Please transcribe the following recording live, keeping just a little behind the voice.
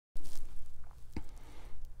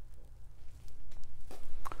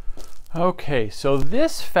Okay, so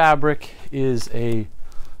this fabric is a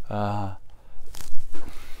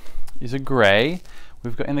gray.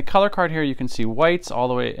 We've got in the color card here, you can see whites all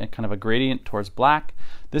the way and kind of a gradient towards black.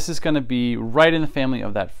 This is going to be right in the family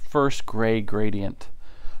of that first gray gradient.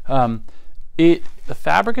 The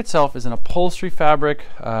fabric itself is an upholstery fabric,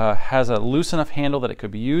 has a loose enough handle that it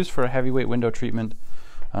could be used for a heavyweight window treatment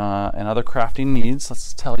and other crafting needs.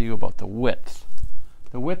 Let's tell you about the width.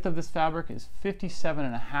 The width of this fabric is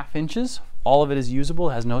 57.5 inches. All of it is usable,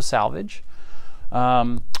 it has no salvage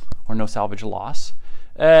or no salvage loss.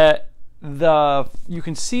 You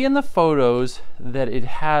can see in the photos that it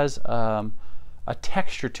has a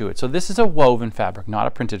texture to it. So this is a woven fabric, not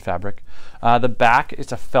a printed fabric. The back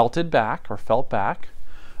is a felted back or felt back.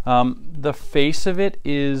 The face of it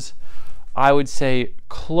is, I would say,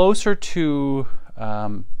 closer to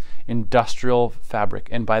industrial fabric,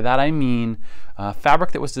 and by that I mean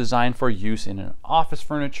fabric that was designed for use in an office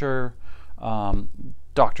furniture,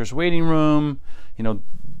 doctor's waiting room, you know,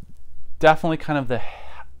 definitely kind of the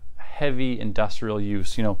heavy industrial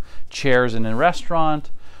use, you know, chairs in a restaurant.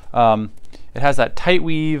 It has that tight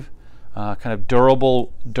weave, kind of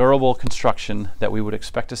durable construction that we would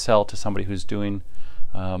expect to sell to somebody who's doing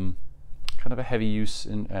kind of a heavy use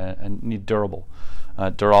and need durable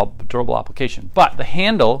application. But the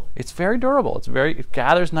handle, it's very durable. It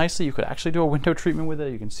gathers nicely. You could actually do a window treatment with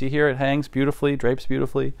it. You can see here it hangs beautifully, drapes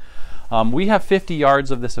beautifully. We have 50 yards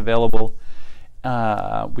of this available.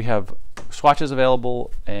 We have swatches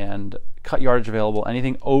available and cut yardage available.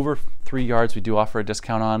 Anything over 3 yards we do offer a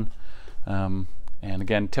discount on. And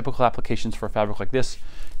again, typical applications for a fabric like this: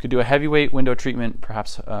 could do a heavyweight window treatment,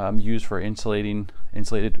 perhaps used for insulated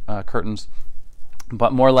curtains.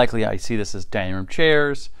 But more likely I see this as dining room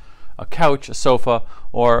chairs, a couch, a sofa,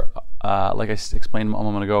 or like I explained a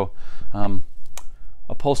moment ago,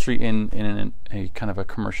 upholstery in a kind of a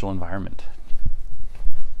commercial environment.